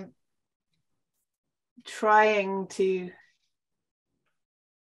texture, and I'm trying to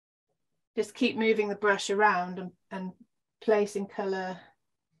just keep moving the brush around and placing colour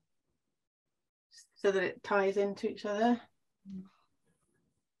so that it ties into each other.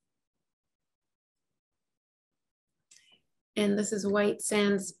 And this is White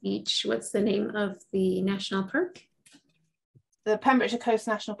Sands Beach. What's the name of the national park? The Pembrokeshire Coast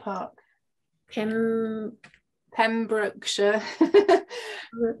National Park. Pembrokeshire.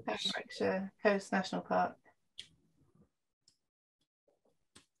 Pembrokeshire Coast National Park.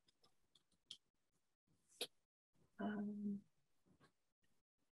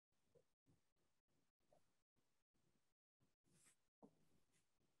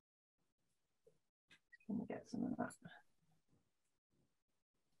 Let me get some of that.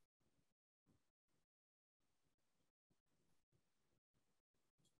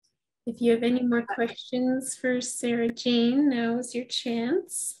 If you have any more questions for Sarah Jane, now is your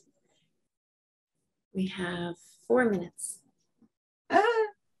chance. We have 4 minutes.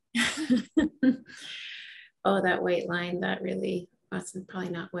 Oh, that white line, that really, that's probably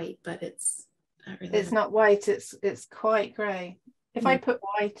not white, but it's not really. It's not white, it's quite grey. If I put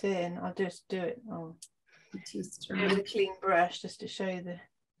white in, I'll just do it. Oh, too strong. with a clean brush just to show the.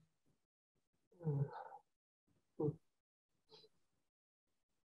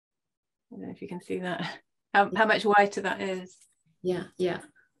 I don't know if you can see that. How much whiter that is. Yeah, yeah.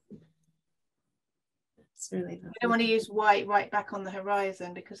 It's really lovely. I don't want to use white right back on the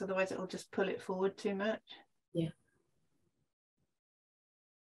horizon because otherwise it will just pull it forward too much. Yeah.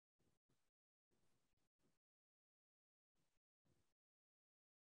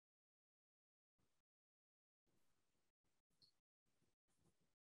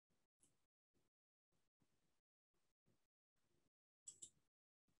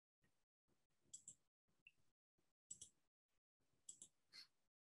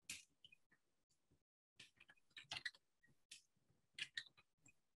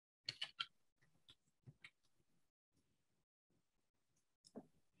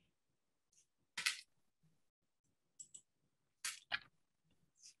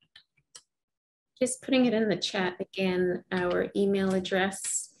 Just putting it in the chat again, our email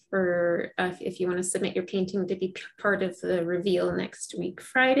address for if you want to submit your painting to be part of the reveal next week,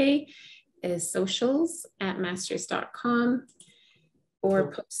 Friday, is socials@mastrius.com,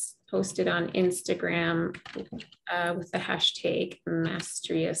 or post it on Instagram with the hashtag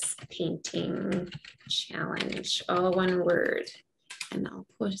Mastrius Painting Challenge, all one word. And I'll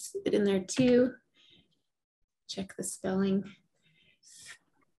put it in there too. Check the spelling.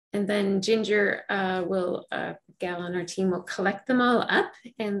 And then Ginger gal on our team will collect them all up.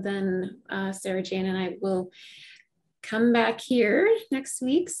 And then Sarah Jane and I will come back here next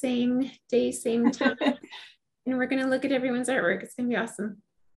week, same day, same time. And we're gonna look at everyone's artwork. It's gonna be awesome.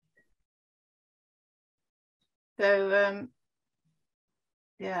 So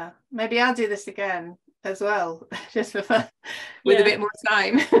yeah, maybe I'll do this again as well, just for fun, with a bit more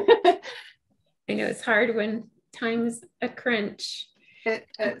time. I know it's hard when time's a crunch.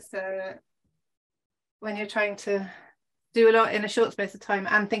 It's when you're trying to do a lot in a short space of time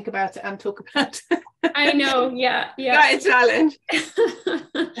and think about it and talk about it. I know, yeah. Quite a challenge.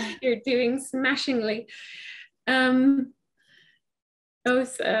 You're doing smashingly.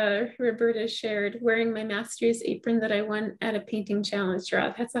 Roberta shared wearing my Mastrius apron that I won at a painting challenge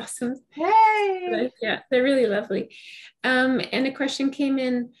draw. That's awesome. Yay! Yeah, they're really lovely. And a question came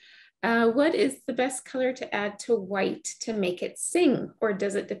in. What is the best color to add to white to make it sing, or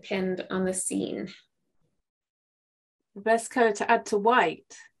does it depend on the scene? The best color to add to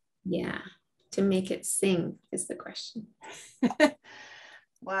white? Yeah, to make it sing is the question.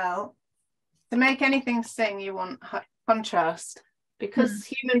 Well, to make anything sing, you want contrast, because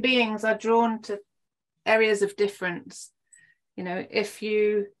human beings are drawn to areas of difference. You know, if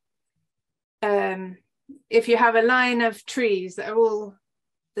you have a line of trees that are all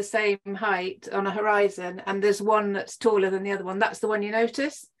the same height on a horizon and there's one that's taller than the other one, that's the one you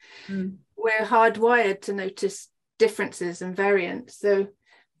notice. We're hardwired to notice differences and variants. So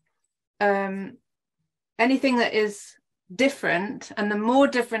anything that is different, and the more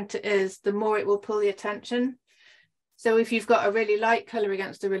different it is, the more it will pull the attention. So if you've got a really light color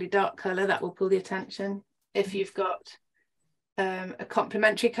against a really dark color, that will pull the attention. If you've got a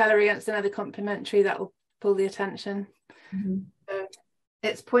complementary color against another complementary, that will pull the attention. So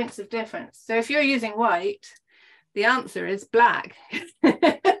it's points of difference. So if you're using white, the answer is black.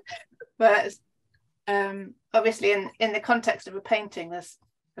 But obviously in the context of a painting, there's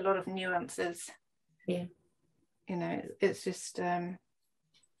a lot of nuances. Yeah. You know, it's just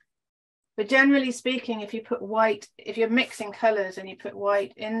but generally speaking, if you put white, if you're mixing colors and you put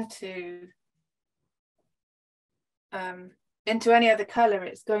white into any other color,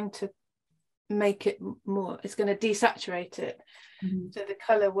 it's going to make it more, it's going to desaturate it. So the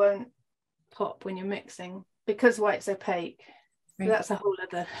color won't pop when you're mixing, because white's opaque. Right. So that's a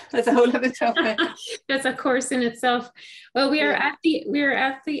whole other topic. That's a course in itself. Well, we are at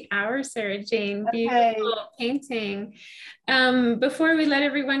the hour, Sarah Jane. Beautiful painting. Before we let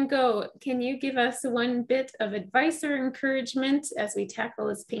everyone go, can you give us one bit of advice or encouragement as we tackle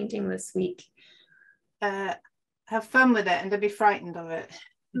this painting this week? Have fun with it and don't be frightened of it.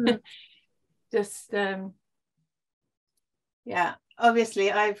 Just yeah,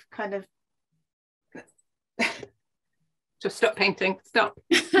 obviously I've kind of just stop painting, stop.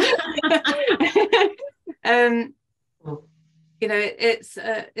 You know, it's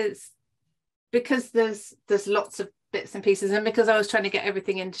because there's lots of bits and pieces, and because I was trying to get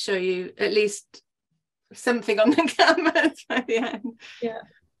everything in to show you at least something on the camera by the end. Yeah.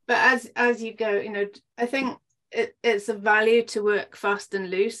 But as you go, you know, I think it's a value to work fast and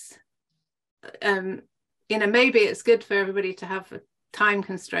loose. You know, maybe it's good for everybody to have a time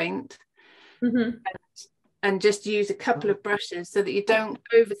constraint, and just use a couple of brushes so that you don't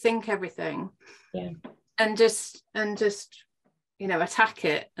overthink everything. Yeah. And just you know, attack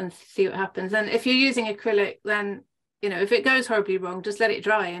it and see what happens. And if you're using acrylic, then, you know, if it goes horribly wrong, just let it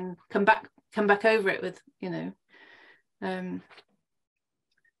dry and come back over it with, you know, and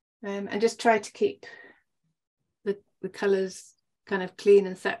just try to keep the colors kind of clean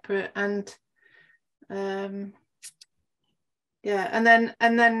and separate. And yeah, and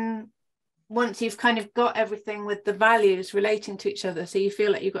then once you've kind of got everything with the values relating to each other, so you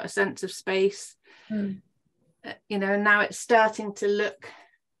feel like you've got a sense of space, you know, now it's starting to look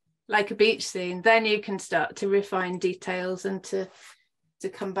like a beach scene, then you can start to refine details and to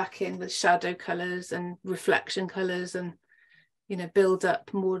come back in with shadow colors and reflection colors, and, you know, build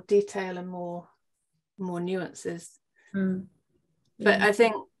up more detail and more nuances. But I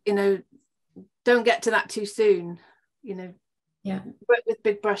think, you know, don't get to that too soon, you know. Yeah. Work with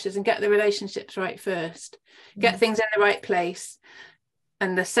big brushes and get the relationships right first. Get things in the right place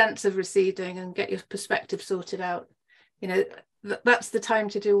and the sense of receding, and get your perspective sorted out. You know, that's the time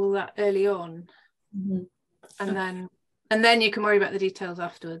to do all that early on. And then you can worry about the details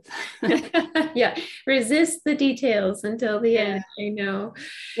afterwards. Yeah, resist the details until the end. I know.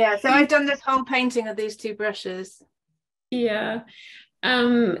 Yeah, so I've done this whole painting of these two brushes. Yeah.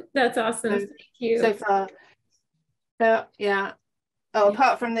 That's awesome. Thank you. So far. So yeah. Oh,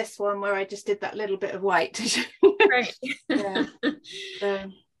 apart from this one where I just did that little bit of white. Right. Yeah.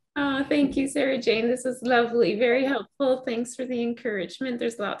 Oh, thank you, Sarah Jane. This was lovely, very helpful. Thanks for the encouragement.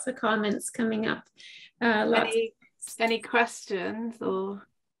 There's lots of comments coming up. Any questions or?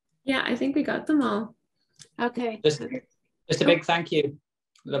 Yeah, I think we got them all. Okay. Just a big thank you.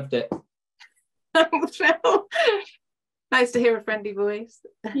 Loved it. Nice to hear a friendly voice.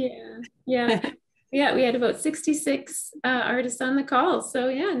 Yeah. Yeah, we had about 66 artists on the call. So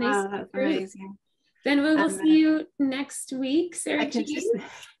yeah, nice. Wow, that's amazing. Then we will see you next week, Sarah Jane.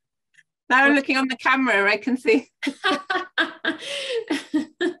 Now I'm looking on the camera, I can see.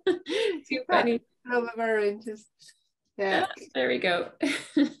 Too funny. Yeah. There we go.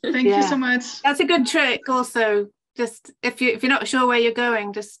 Thank you so much. That's a good trick also. Just if you're not sure where you're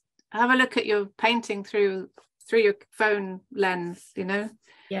going, just have a look at your painting through your phone lens, you know.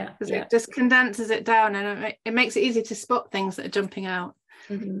 Yeah. Because it just condenses it down, and it makes it easy to spot things that are jumping out.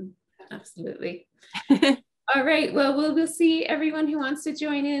 Absolutely. All right, well, we'll see everyone who wants to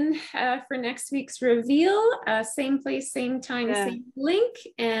join in for next week's reveal. Same place, same time, same link,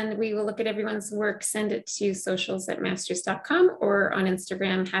 and we will look at everyone's work, send it to socials@mastrius.com or on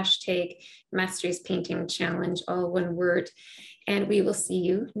Instagram, #Mastrius Painting Challenge, all one word, and we will see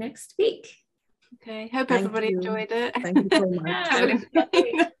you next week. Okay, hope everybody enjoyed it. Thank you so much.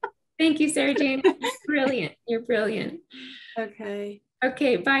 Thank you, Sarah Jane. Brilliant. You're brilliant. Okay.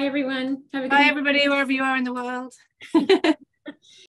 Okay, bye everyone. Have a good Bye everybody, wherever you are in the world.